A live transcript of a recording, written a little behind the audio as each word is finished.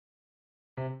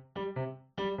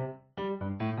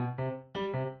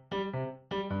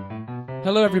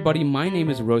Hello everybody, my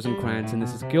name is Rosencrantz and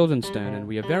this is Guildenstern and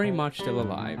we are very much still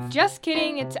alive. Just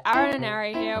kidding, it's Aaron and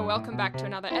Ari here. Welcome back to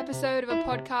another episode of a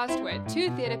podcast where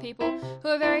two theatre people who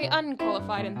are very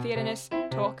unqualified in theatreness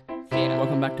talk theatre.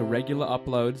 Welcome back to regular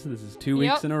uploads. This is 2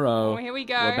 weeks in a row. Well, here we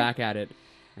go. We're back at it.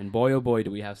 And boy oh boy do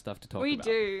we have stuff to talk about. We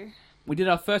do. We did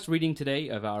our first reading today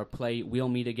of our play We'll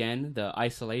Meet Again, the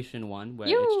isolation one, where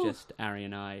Yoo. it's just Ari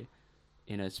and I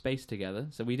in a space together.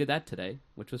 So we did that today,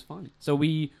 which was fun. So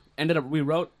we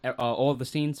wrote all of the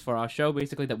scenes for our show,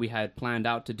 basically, that we had planned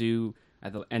out to do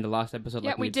at the end of last episode.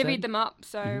 Yeah, like we divvied them up,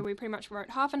 so Mm-hmm. we pretty much wrote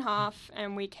half and half,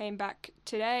 and we came back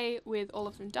today with all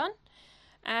of them done.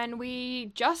 And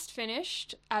we just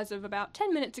finished, as of about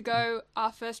 10 minutes ago,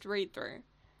 our first read-through.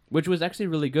 Which was actually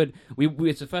really good.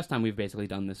 It's the first time we've basically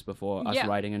done this before, us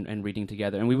writing and reading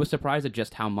together, and we were surprised at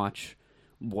just how much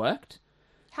worked.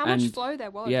 How much flow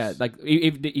there was. Yeah, like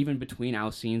even between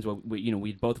our scenes, where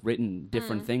we'd both written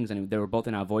different things, and they were both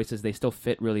in our voices. They still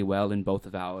fit really well in both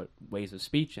of our ways of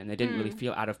speech, and they didn't really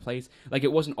feel out of place. Like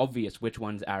it wasn't obvious which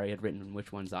ones Ari had written and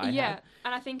which ones I had. Yeah,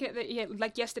 and I think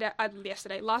like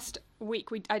last week,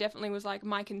 I definitely was like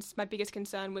my biggest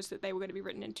concern was that they were going to be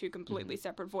written in two completely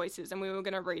separate voices, and we were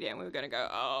going to read it and we were going to go,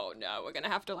 oh no, we're going to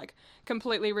have to like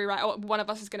completely rewrite. Or one of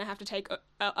us is going to have to take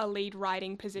a lead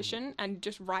writing position and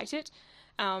just write it.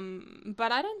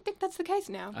 But I don't think that's the case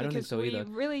now. I don't think so either.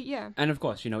 Really, And of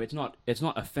course, it's not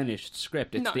a finished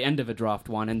script. It's No. the end of a draft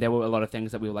one, and there were a lot of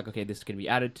things that we were like, okay, this can be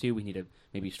added to. We need to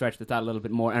maybe stretch this out a little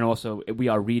bit more. And also, we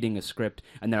are reading a script,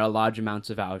 and there are large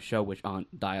amounts of our show which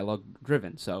aren't dialogue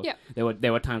driven. So there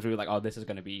were times where we were like, oh, this is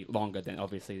going to be longer than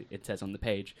obviously it says on the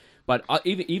page. But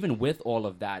even with all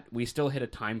of that, we still hit a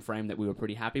time frame that we were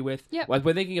pretty happy with. Yeah.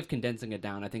 We're thinking of condensing it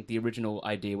down. I think the original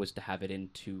idea was to have it in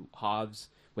two halves,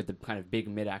 with the kind of big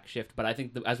mid-act shift. But I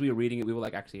think as we were reading it, we were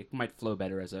like, actually, it might flow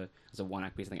better as a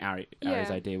one-act piece. I think Ari's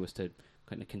idea was to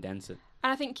kind of condense it.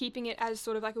 And I think keeping it as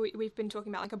sort of like we've been talking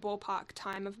about, like a ballpark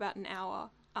time of about an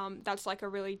hour, that's like a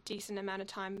really decent amount of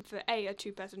time for a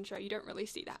two-person show. You don't really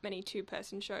see that many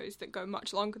two-person shows that go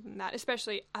much longer than that,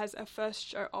 especially as a first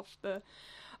show off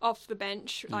the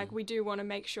bench. Like, we do want to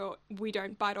make sure we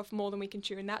don't bite off more than we can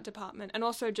chew in that department. And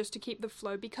also just to keep the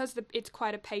flow, because it's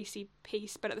quite a pacey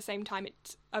piece, but at the same time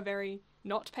it's a very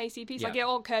not pacey piece. Like, it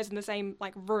all occurs in the same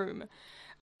like room.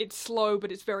 It's slow,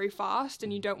 but it's very fast,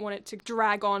 and you don't want it to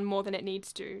drag on more than it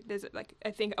needs to. There's like, I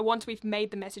think once we've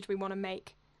made the message we want to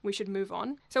make, we should move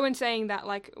on. So in saying that,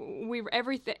 like,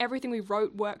 everything we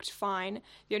wrote worked fine.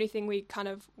 The only thing we kind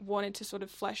of wanted to sort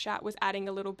of flesh out was adding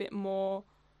a little bit more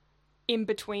in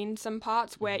between some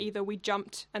parts where either we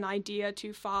jumped an idea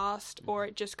too fast or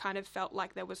it just kind of felt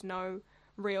like there was no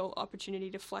real opportunity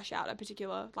to flesh out a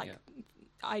particular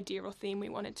idea or theme we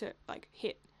wanted to like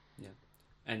hit. Yeah.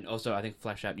 And also, I think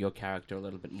flesh out your character a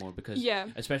little bit more because,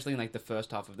 especially in like the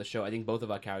first half of the show, I think both of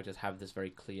our characters have this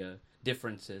very clear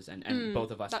differences, and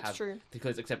both of us that's have true.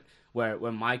 Because except where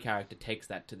my character takes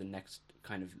that to the next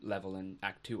kind of level in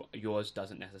Act 2, yours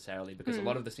doesn't necessarily, because a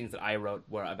lot of the scenes that I wrote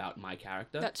were about my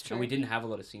character. That's true. And we didn't have a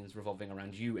lot of scenes revolving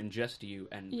around you and just you,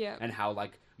 and how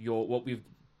like what we've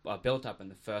built up in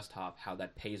the first half, how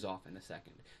that pays off in the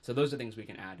second. So those are things we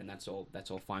can add, and that's all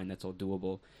fine, that's all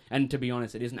doable. And to be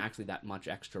honest, it isn't actually that much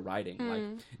extra writing. Like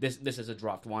this is a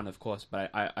draft one, of course,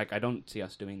 but I don't see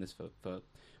us doing this for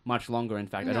much longer. In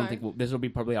fact, I don't think this will be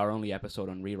probably our only episode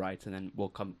on rewrites, and then we'll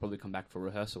probably come back for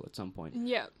rehearsal at some point.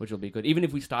 Yeah, which will be good. Even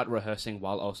if we start rehearsing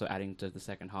while also adding to the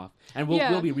second half, and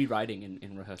we'll be rewriting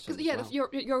in rehearsal.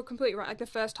 You're completely right. Like the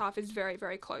first half is very,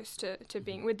 very close to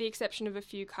being, with the exception of a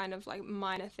few kind of like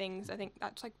minor things. I think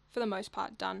that's like for the most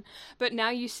part done. But now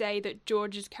you say that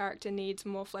George's character needs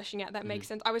more fleshing out. That makes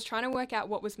sense. I was trying to work out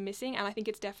what was missing, and I think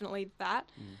it's definitely that.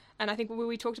 And I think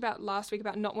we talked about last week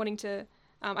about not wanting to.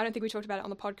 I don't think we talked about it on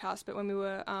the podcast, but when we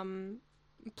were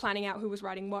planning out who was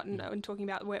writing what and talking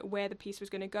about where the piece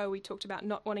was going to go, we talked about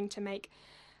not wanting to make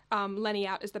Lenny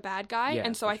out as the bad guy.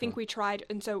 And so I think we tried,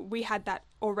 and so we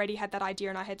already had that idea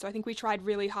in our head. So I think we tried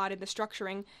really hard in the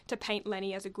structuring to paint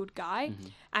Lenny as a good guy.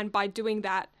 And by doing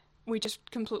that, we just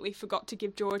completely forgot to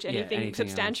give George anything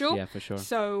substantial. Else. Yeah, for sure.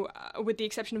 So with the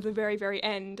exception of the very, very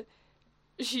end,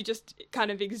 she just kind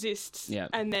of exists. Yeah.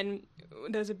 And then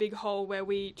there's a big hole where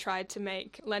we tried to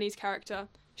make Lenny's character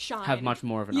shine. Have much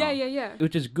more of an arc. Yeah.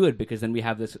 Which is good, because then we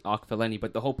have this arc for Lenny,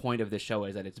 but the whole point of this show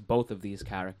is that it's both of these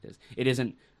characters. It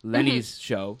isn't Lenny's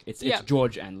show, it's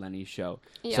George and Lenny's show.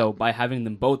 Yeah. So by having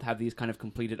them both have these kind of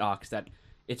completed arcs that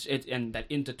and that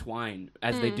intertwine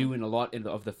as they do in a lot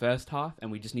of the first half,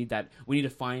 and we just need that. We need to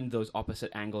find those opposite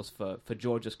angles for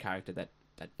George's character that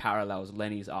that parallels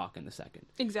Lenny's arc in the second.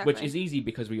 Exactly. Which is easy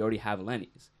because we already have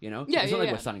Lenny's, you know? Yeah, it's not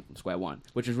like we're starting from square one,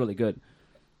 which is really good.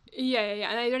 Yeah,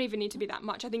 and they don't even need to be that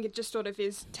much. I think it just sort of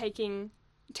is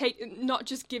not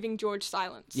just giving George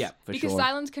silence. Yeah, for because sure.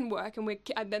 silence can work, and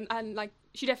like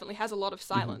she definitely has a lot of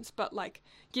silence, but like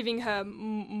giving her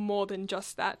more than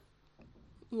just that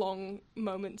long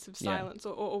moments of silence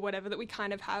or whatever that we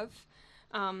kind of have.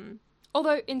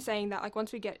 Although in saying that, like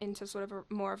once we get into sort of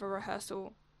more of a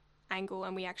rehearsal angle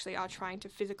and we actually are trying to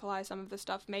physicalize some of the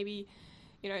stuff, maybe,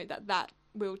 you know, that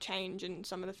will change and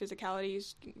some of the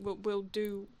physicalities will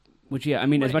do. Which, yeah, I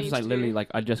mean, as much as I literally, like,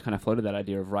 I just kind of floated that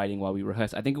idea of writing while we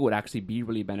rehearse, I think it would actually be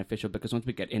really beneficial because once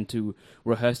we get into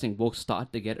rehearsing, we'll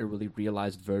start to get a really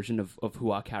realized version of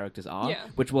who our characters are,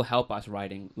 which will help us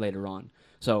writing later on.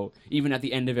 So even at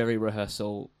the end of every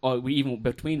rehearsal, or even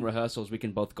between rehearsals, we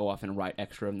can both go off and write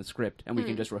extra in the script, and we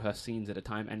can just rehearse scenes at a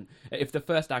time. And if the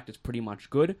first act is pretty much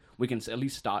good, we can at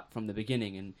least start from the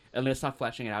beginning and let's start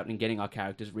fleshing it out and getting our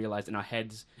characters realized in our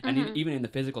heads, and even in the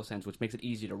physical sense, which makes it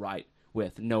easy to write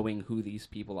with, knowing who these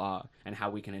people are and how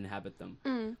we can inhabit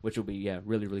them, which will be,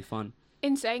 really, really fun.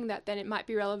 In saying that, then it might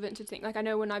be relevant to think, like, I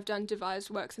know when I've done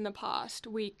devised works in the past,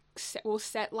 we'll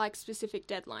set like specific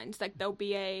deadlines. Like there'll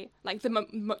be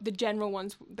the general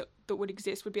ones that would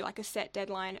exist would be like a set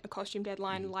deadline, a costume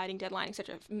deadline, lighting deadline,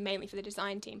 etc. Mainly for the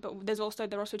design team. But there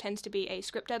also tends to be a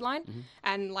script deadline,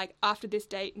 and like after this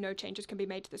date, no changes can be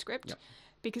made to the script. Yep.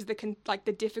 Because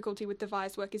the difficulty with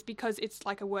devised work is because it's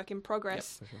like a work in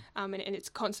progress, for sure. and it's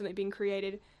constantly being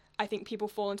created. I think people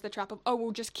fall into the trap of,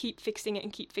 we'll just keep fixing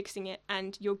it,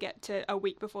 and you'll get to a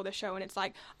week before the show and it's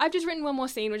like, I've just written one more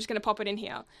scene, we're just going to pop it in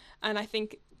here. And I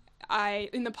think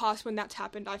in the past when that's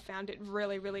happened, I found it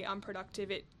really, really unproductive.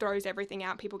 It throws everything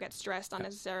out. People get stressed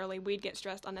unnecessarily. We'd get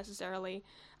stressed unnecessarily.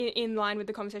 In line with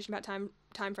the conversation about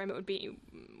time frame, it would be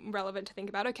relevant to think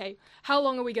about, okay, how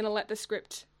long are we going to let the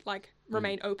script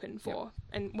remain open for,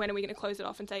 and when are we going to close it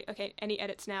off and say, okay, any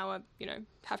edits now are,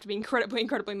 have to be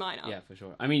incredibly minor. Yeah, for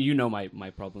sure. I mean, my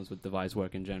problems with devised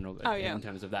work in general. In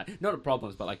terms of that, not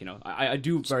problems, but I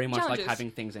do very much challenges. like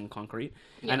having things in concrete.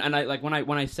 And I like when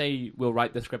I say we'll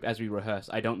write the script as we rehearse,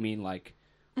 I don't mean like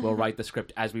we'll write the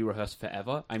script as we rehearse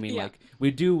forever. I mean like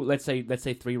we do, let's say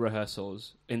 3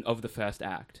 rehearsals of the first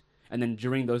act. And then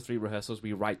during those 3 rehearsals,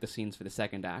 we write the scenes for the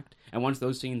second act. And once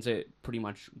those scenes are pretty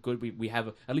much good, we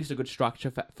have at least a good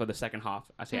structure for the second half.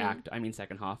 I say act, I mean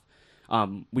second half.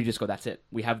 We just go, that's it.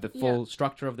 We have the full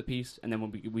structure of the piece, and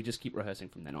then we just keep rehearsing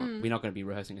from then on. We're not going to be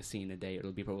rehearsing a scene a day.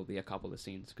 It'll be probably a couple of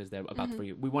scenes, because they're about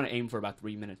 3. We want to aim for about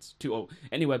 3 minutes,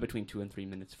 anywhere between 2 and 3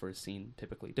 minutes for a scene,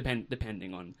 typically,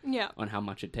 depending on how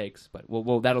much it takes. But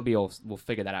that'll be all. We'll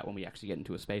figure that out when we actually get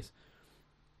into a space.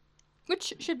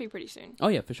 Which should be pretty soon. Oh,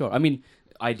 yeah, for sure. I mean,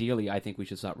 ideally, I think we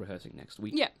should start rehearsing next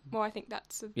week. Yeah, well, I think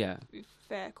that's a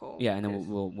fair call. Yeah, and then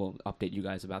we'll update you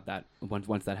guys about that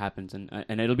once that happens.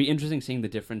 And it'll be interesting seeing the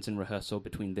difference in rehearsal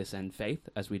between this and Faith,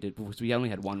 as we did, because we only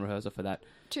had 1 rehearsal for that.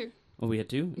 2. Oh, we had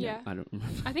 2? Yeah. I don't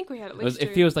remember. I think we had at least 2.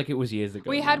 It feels like it was years ago.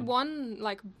 We had one,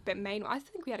 main... I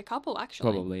think we had a couple,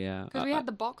 actually. Probably, yeah. Because we had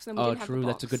the box, and we didn't have the box.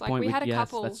 That's a good point. We had a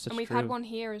couple, and we've had one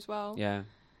here as well. Yeah.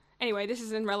 Anyway, this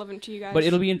isn't relevant to you guys. But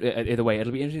it'll be either way.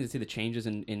 It'll be interesting to see the changes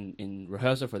in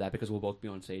rehearsal for that, because we'll both be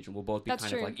on stage and we'll both be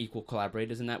kind of like equal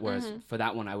collaborators in that. Whereas for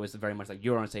that one, I was very much like,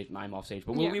 you're on stage and I'm off stage,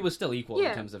 but we were still equal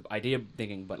in terms of idea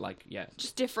thinking. But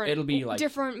just different. It'll be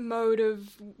different mode of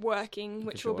working,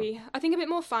 which will be, I think, a bit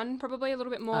more fun. Probably a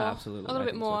little bit more. Absolutely, a little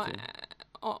bit more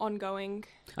ongoing.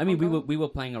 I mean, we were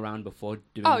playing around before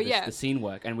doing the scene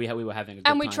work, and we were having a good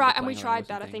time. And we tried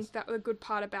that. I think that the good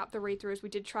part about the read through is we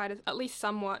did try to at least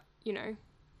somewhat,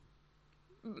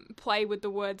 play with the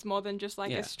words more than just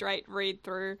a straight read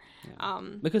through.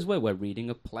 Because we're reading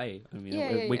a play. I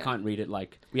mean, we can't read it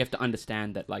we have to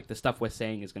understand that the stuff we're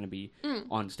saying is going to be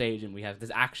on stage, and there's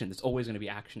action. There's always going to be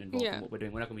action involved in what we're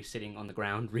doing. We're not going to be sitting on the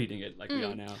ground reading it like we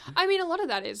are now. I mean, a lot of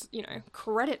that is,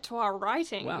 credit to our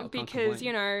writing, because,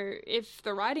 if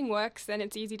the writing works, then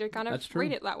it's easy to kind of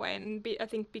read it that way. And I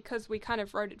think because we kind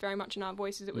of wrote it very much in our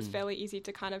voices, it was fairly easy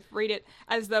to kind of read it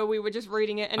as though we were just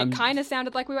reading it, and it kind of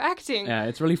sounded like we were acting.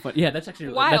 Yeah, it's really fun. Yeah, that's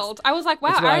actually wild. I was like,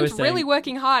 wow, Aaron's really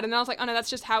working hard, and then I was like, oh no, that's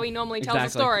just how he normally tells a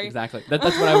story. Exactly. That's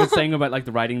what I was saying about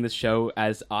the writing this show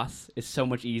as us is so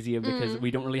much easier because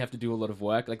we don't really have to do a lot of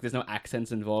work. There's no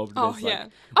accents involved. Oh yeah.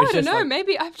 I don't know.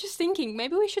 Maybe I'm just thinking.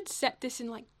 Maybe we should set this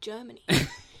in Germany.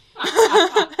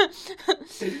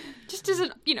 Just as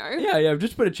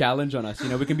just put a challenge on us.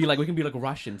 We can be like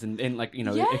Russians, and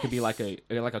it could be like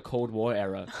a Cold War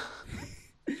era.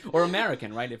 Or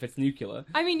American, right? If it's nuclear.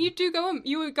 I mean,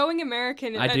 you were going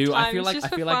American I at do. times, I feel like just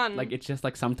for fun. like it's just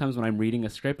like sometimes when I'm reading a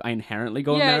script, I inherently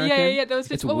go American. Yeah. There was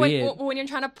it's weird. when you're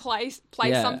trying to play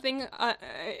something,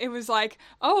 it was like,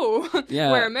 oh,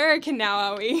 we're American now,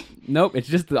 are we? Nope. It's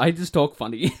just I just talk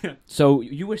funny. So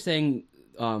you were saying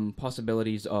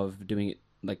possibilities of doing it.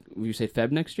 Like, will you say Feb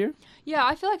next year? Yeah,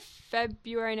 I feel like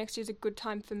February next year is a good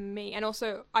time for me. And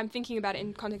also, I'm thinking about it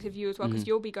in context of you as well, because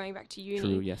you'll be going back to uni.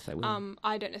 True, yes, I will.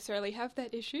 I don't necessarily have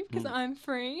that issue, because I'm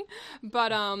free.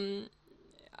 But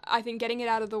I think getting it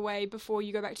out of the way before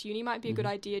you go back to uni might be a good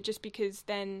idea, just because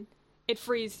then it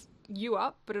frees you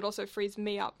up, but it also frees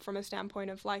me up from a standpoint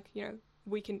of, like, you know,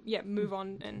 we can, move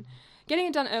on. And getting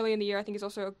it done early in the year, I think, is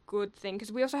also a good thing,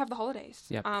 because we also have the holidays.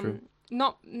 Yeah, true.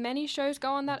 Not many shows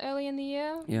go on that early in the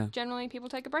year. Yeah. Generally, people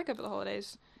take a break over the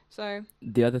holidays. So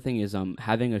the other thing is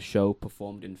having a show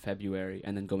performed in February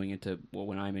and then going into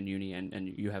when I'm in uni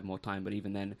and you have more time, but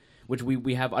even then, which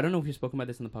we have, I don't know if you've spoken about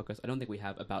this in the podcast. I don't think we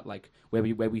have, about like where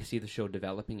we see the show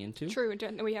developing into. True,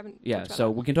 we haven't. Yeah,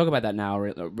 so we can talk about that now,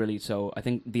 really. So I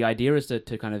think the idea is to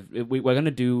kind of we're going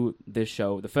to do this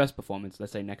show, the first performance,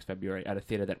 let's say next February, at a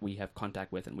theater that we have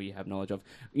contact with and we have knowledge of.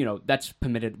 You know, that's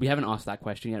permitted. We haven't asked that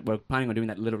question yet. We're planning on doing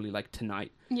that literally like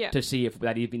tonight. Yeah. To see if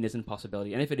that even is a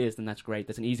possibility, and if it is, then that's great.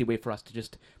 That's an easy way for us to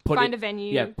just find a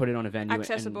venue. Yeah, put it on a venue.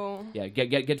 Accessible. And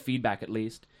get feedback at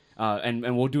least.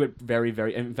 And we'll do it very,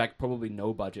 very, in fact, probably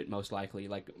no budget, most likely.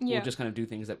 Like, we'll just kind of do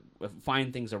things that,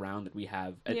 find things around that we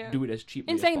have, do it as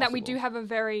cheaply as possible. In saying that, we do have a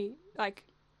very, like,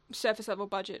 surface level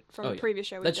budget from the previous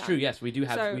show. That's true. Yes, we do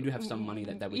have some money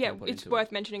that we can put into it. Yeah, it's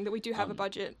worth mentioning that we do have a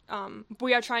budget.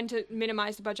 We are trying to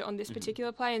minimize the budget on this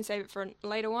particular play and save it for a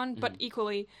later one. But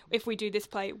equally, if we do this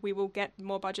play, we will get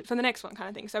more budget for the next one, kind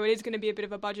of thing. So it is going to be a bit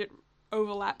of a budget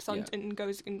overlaps and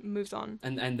goes and moves on.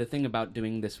 And the thing about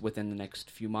doing this within the next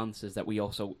few months is that we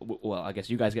also, well, I guess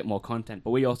you guys get more content,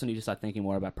 but we also need to start thinking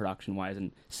more about production-wise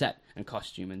and set and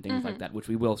costume and things like that, which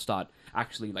we will start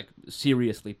actually like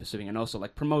seriously pursuing, and also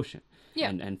like promotion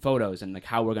and photos and like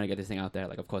how we're going to get this thing out there.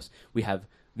 Like, of course, we have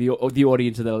the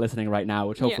audience that are listening right now,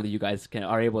 which hopefully you guys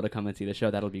are able to come and see the show.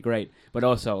 That'll be great. But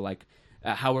also like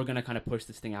how we're going to kind of push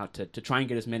this thing out to try and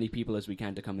get as many people as we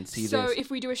can to come and see this. So if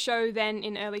we do a show then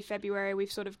in early February,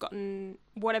 we've sort of gotten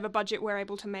whatever budget we're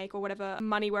able to make or whatever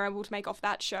money we're able to make off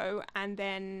that show, and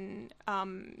then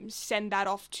send that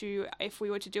off to, if we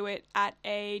were to do it at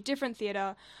a different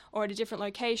theatre or at a different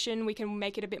location, we can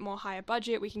make it a bit more higher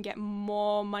budget, we can get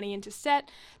more money into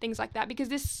set, things like that, because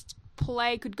this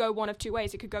play could go one of two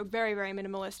ways. It could go very, very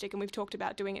minimalistic, and we've talked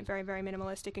about doing it very, very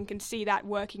minimalistic and can see that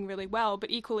working really well,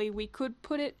 but equally we could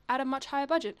put it at a much higher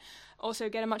budget, also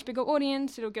get a much bigger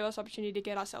audience. It'll give us opportunity to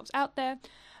get ourselves out there,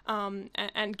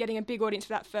 and getting a big audience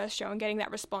for that first show and getting that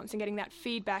response and getting that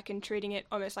feedback and treating it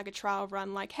almost like a trial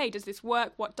run, like, hey, does this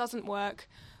work? What doesn't work?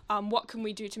 What can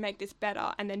we do to make this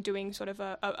better? And then doing sort of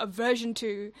a version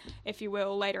 2, if you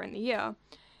will, later in the year,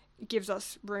 gives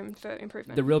us room for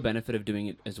improvement. The real benefit of doing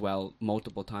it as well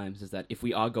multiple times is that if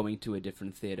we are going to a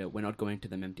different theatre, we're not going to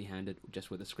them empty-handed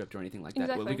just with a script or anything like that.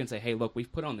 Exactly. Where we can say, hey, look,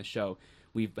 we've put on the show,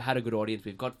 we've had a good audience,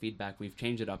 we've got feedback, we've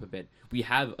changed it up a bit, we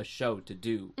have a show to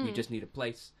do, we just need a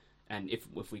place, and if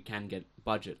we can get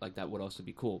budget, like, that would also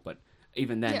be cool. But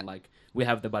even then, like, we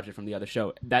have the budget from the other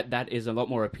show. That is a lot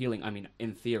more appealing. I mean,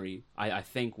 in theory, I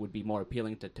think would be more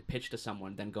appealing to pitch to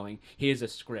someone than going, here's a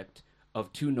script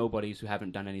of 2 nobodies who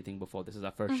haven't done anything before. This is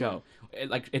our first show.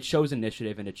 It shows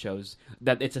initiative, and it shows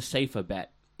that it's a safer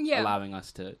bet, allowing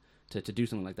us to do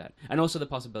something like that. And also the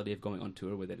possibility of going on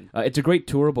tour with it. It's a great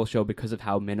tourable show because of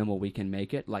how minimal we can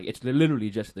make it. Like, it's literally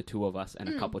just the 2 of us and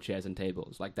a couple chairs and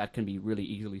tables. Like, that can be really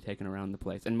easily taken around the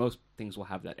place. And most things will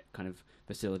have that kind of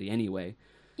facility anyway.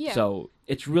 Yeah. So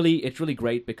it's really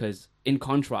great because, in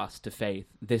contrast to Faith,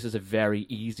 this is a very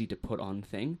easy to put on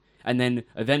thing. And then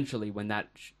eventually when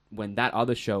that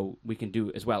other show we can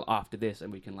do as well after this,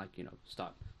 and we can, like,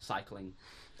 start cycling.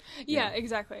 Yeah,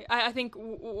 exactly. I think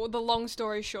the long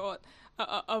story short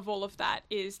of all of that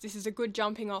is this is a good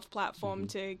jumping off platform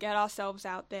to get ourselves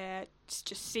out there,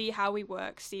 just see how we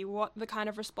work, see what the kind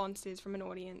of response is from an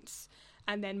audience,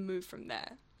 and then move from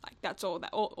there. Like, that's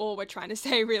all we're trying to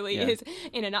say really is,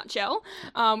 in a nutshell.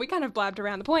 We kind of blabbed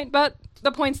around the point, but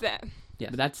the point's there.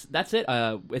 Yeah, but that's it.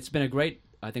 It's been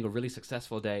I think a really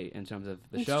successful day in terms of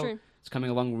the show. True. It's coming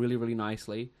along really, really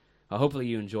nicely. Hopefully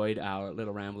you enjoyed our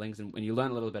little ramblings and you learn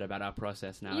a little bit about our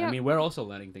process now. Yep. I mean, we're also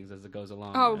learning things as it goes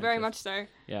along. Oh, very much so.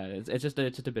 Yeah, it's just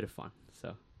a bit of fun.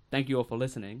 So thank you all for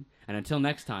listening. And until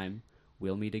next time,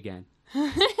 we'll meet again.